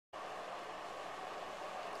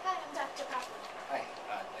Dr. Kaplan. Hi,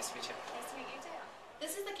 nice to meet you. Nice to meet you too.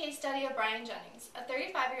 This is the case study of Brian Jennings, a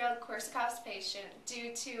 35-year-old Korsakoff's patient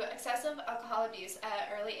due to excessive alcohol abuse at an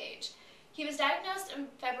early age. He was diagnosed in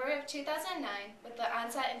February of 2009 with the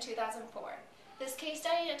onset in 2004. This case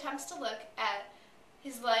study attempts to look at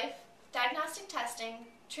his life, diagnostic testing,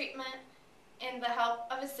 treatment, and the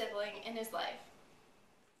help of his sibling in his life.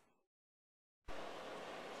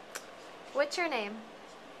 What's your name?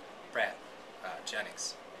 Brad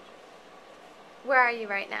Jennings. Where are you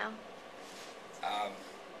right now? I'm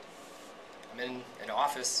in an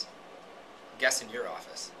office. I'm guessing your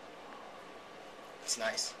office. It's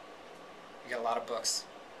nice. You got a lot of books.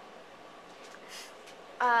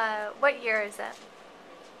 What year is it?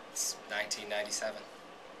 It's 1997.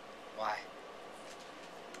 Why?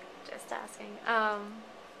 Just asking. How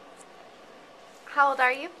old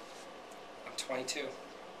are you? I'm 22.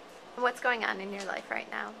 What's going on in your life right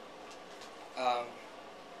now?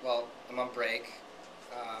 Well, I'm on break.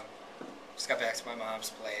 Just got back to my mom's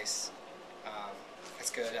place. It's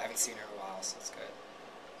good. I haven't seen her in a while, so it's good.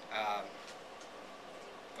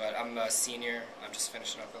 But I'm a senior. I'm just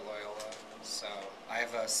finishing up at Loyola, so I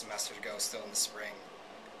have a semester to go still in the spring.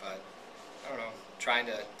 But I don't know. Trying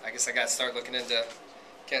to. I guess I got to start looking into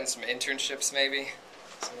getting some internships, maybe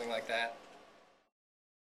something like that.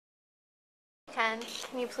 Can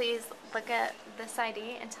you please look at this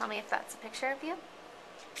ID and tell me if that's a picture of you?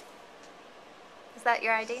 Is that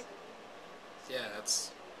your ID? Yeah,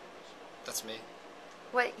 that's me.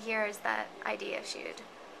 What year is that ID issued?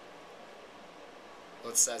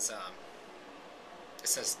 Well, it says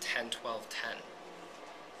 10/12/10.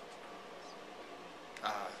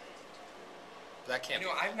 That can't. You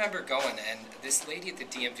know, I remember going, and this lady at the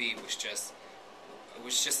DMV was just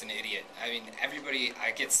an idiot. I mean, everybody,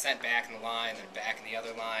 I get sent back in the line, then back in the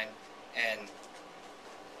other line, and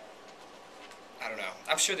I don't know.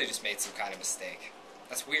 I'm sure they just made some kind of mistake.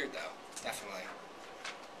 That's weird, though. Definitely.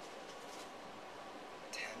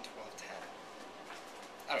 10/12/10.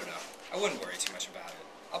 I don't know. I wouldn't worry too much about it.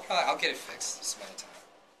 I'll get it fixed some other time.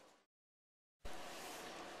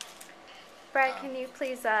 Brad, can you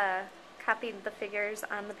please copy the figures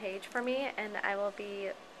on the page for me, and I will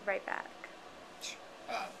be right back.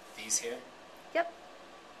 These here? Yep.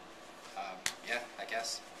 Yeah, I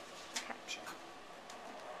guess. Okay. Sure.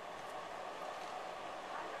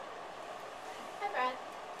 Hi, Brad.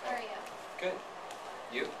 How are you? Good.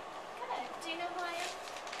 You? Good. Do you know who I am?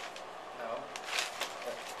 No.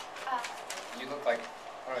 You look like, I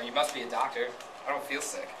don't know, you must be a doctor. I don't feel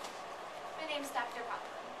sick. My name's Dr. Kaplan.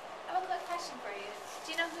 I have a quick question for you.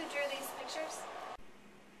 Do you know who drew these pictures?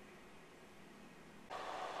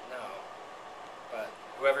 No. But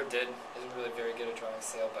whoever did isn't really very good at drawing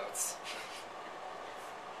sailboats.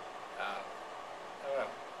 I don't know.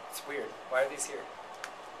 It's weird. Why are these here?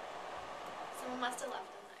 Someone must have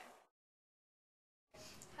left them there.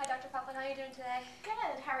 Hi, Dr. Kaplan. How are you doing today?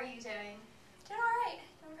 Good. How are you doing? Doing all right.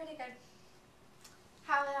 Doing pretty good.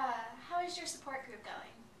 How is your support group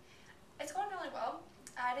going? It's going really well.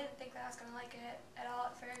 I didn't think that I was going to like it at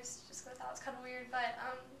all at first, just because I thought it was kind of weird. But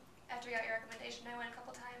after we got your recommendation, I went a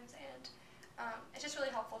couple times, and it's just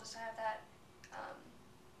really helpful just to have that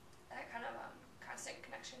that kind of constant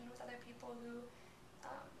connection with other people who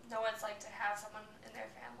know what it's like to have someone in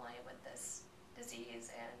their family with this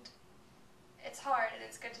disease. And it's hard, and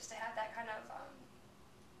it's good just to have that kind of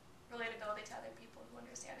relatability to other people who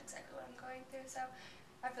understand exactly what I'm going through. So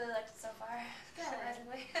I've really liked it so far,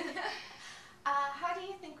 surprisingly. How do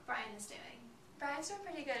you think Brian is doing? Brian's doing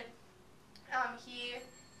pretty good. He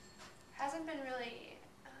hasn't been really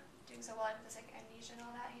doing so well with his amnesia and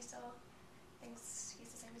all that. He still thinks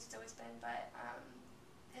he's the same as he's always been, but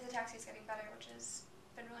his ataxia is getting better, which has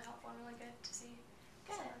been really helpful and really good to see.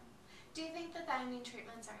 Good. So, Do you think the thiamine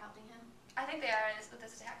treatments are helping him? I think they are with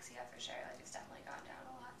his ataxia for sure. Like, it's definitely gone down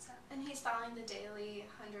a lot. So. And he's following the daily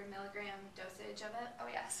 100 milligram dosage of it?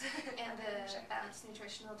 Oh yes. And the sure. balanced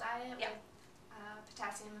nutritional diet Yep. with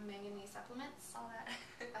potassium and manganese supplements? All that.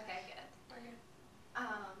 Okay, good. We're good.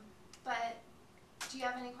 But do you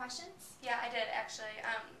have any questions? Yeah, I did actually.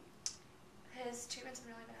 His treatments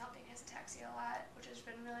have really been helping his ataxia a lot, which has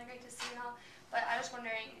been really great to see and all. But I was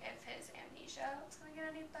wondering if his amnesia was going to get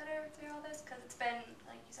any better through all this, because it's been,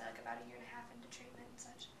 like you said, like about 1.5 years into treatment and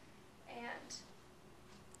such. And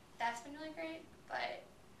that's been really great, but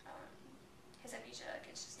his amnesia, like,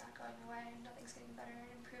 it's just not going away, and nothing's getting better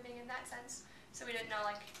and improving in that sense. So we didn't know,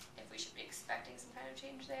 like, if we should be expecting some kind of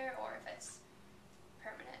change there, or if it's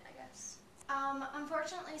permanent, I guess.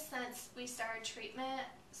 Unfortunately, since we started treatment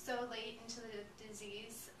so late into the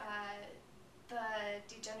disease, the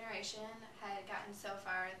degeneration had gotten so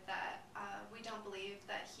far that we we don't believe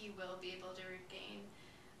that he will be able to regain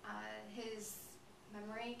his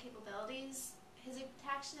memory capabilities. His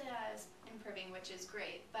ataxia is improving, which is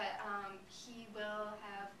great, but he will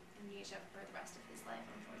have amnesia for the rest of his life,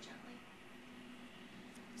 unfortunately.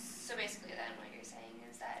 So basically then what you're saying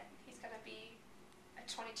is that he's going to be a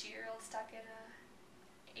 22-year-old stuck in a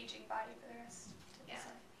aging body for the rest of his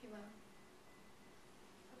life. He will.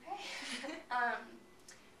 Okay.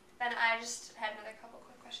 Then I just had another couple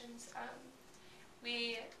quick questions.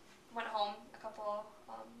 We went home a couple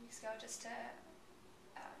weeks ago just to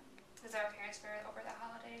visit our parents for over the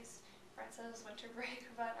holidays. Friends said it was winter break,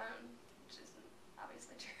 but which isn't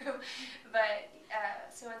obviously true. But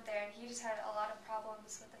so we went there, and he just had a lot of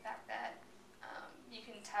problems with the fact that you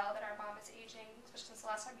can tell that our mom is aging, especially since the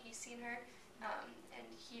last time he's seen her, and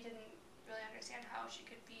he didn't really understand how she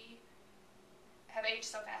could have aged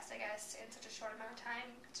so fast, I guess, in such a short amount of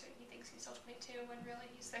time, considering he thinks he's still 22 when really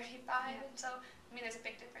he's 35. Yeah. And so, I mean, there's a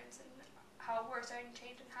big difference in how we're starting to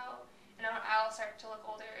change and how, and I'll start to look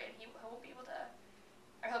older, and he won't be able to,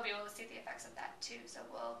 or he'll be able to see the effects of that too. So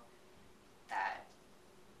will that,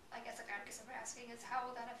 I guess what we're asking is, how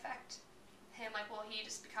will that affect him? Like, will he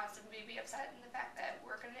just constantly be upset in the fact that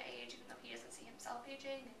we're going to age, even though he doesn't see himself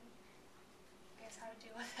aging? And I guess how to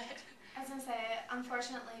deal with it. I was going to say,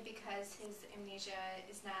 unfortunately, because his amnesia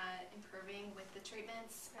is not improving with the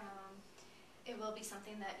treatments, it will be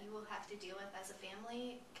something that you will have to deal with as a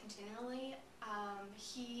family continually.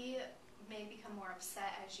 He may become more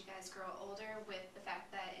upset as you guys grow older with the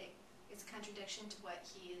fact that it is a contradiction to what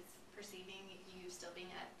he is perceiving, you still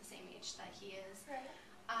being at the same age that he is. Right.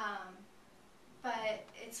 But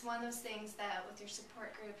it's one of those things that with your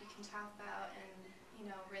support group you can talk about and,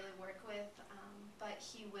 really work with. But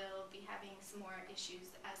he will be having some more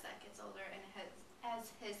issues as that gets older, and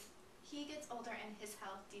he gets older and his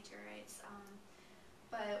health deteriorates.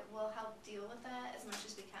 But we'll help deal with that as much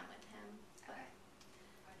as we can with him. But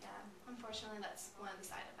yeah, unfortunately, that's one of the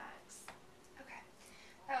side effects. Okay,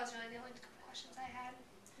 that was really the only couple questions I had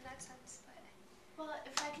in that sense. But well,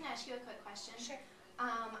 if I can ask you a quick question. Sure.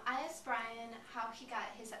 I asked Brian how he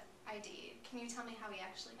got his ID. Can you tell me how he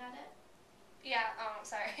actually got it? Yeah,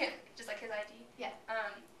 sorry, just like his ID. Yeah.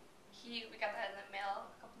 We got that in the mail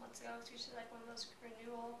a couple months ago. It's usually like one of those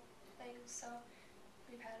renewal things, so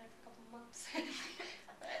we've had it for a couple months.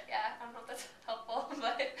 But yeah, I don't know if that's helpful,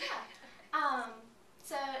 but yeah.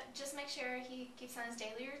 So just make sure he keeps on his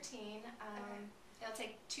daily routine. Okay. It'll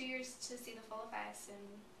take 2 years to see the full effects, and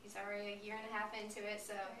he's already a year and a half into it,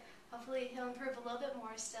 so hopefully he'll improve a little bit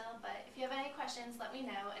more still. But if you have any questions, let me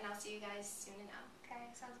know, and I'll see you guys soon enough. Okay,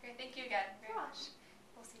 sounds great. Thank you again very You're much.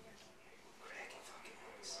 We'll see you.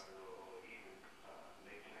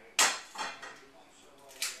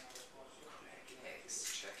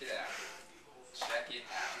 Check it out. Check it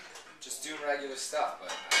out. Just doing regular stuff,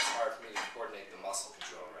 but it's hard for me to coordinate the muscle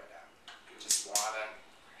control right now. Just wanna.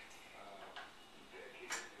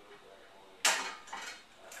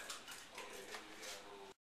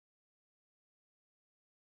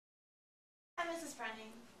 Hi, Mrs.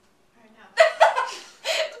 Brenning. Or no.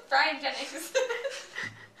 Brian Jennings.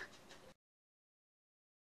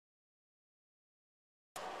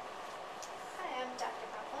 Hi, I'm Dr.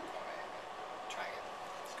 Coughlin. Try again.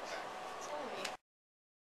 Let's go back. It's only me.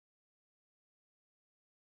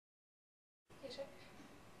 You sure?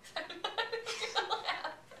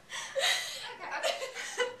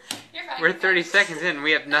 You're fine. We're 30 seconds in.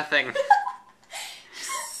 We have nothing.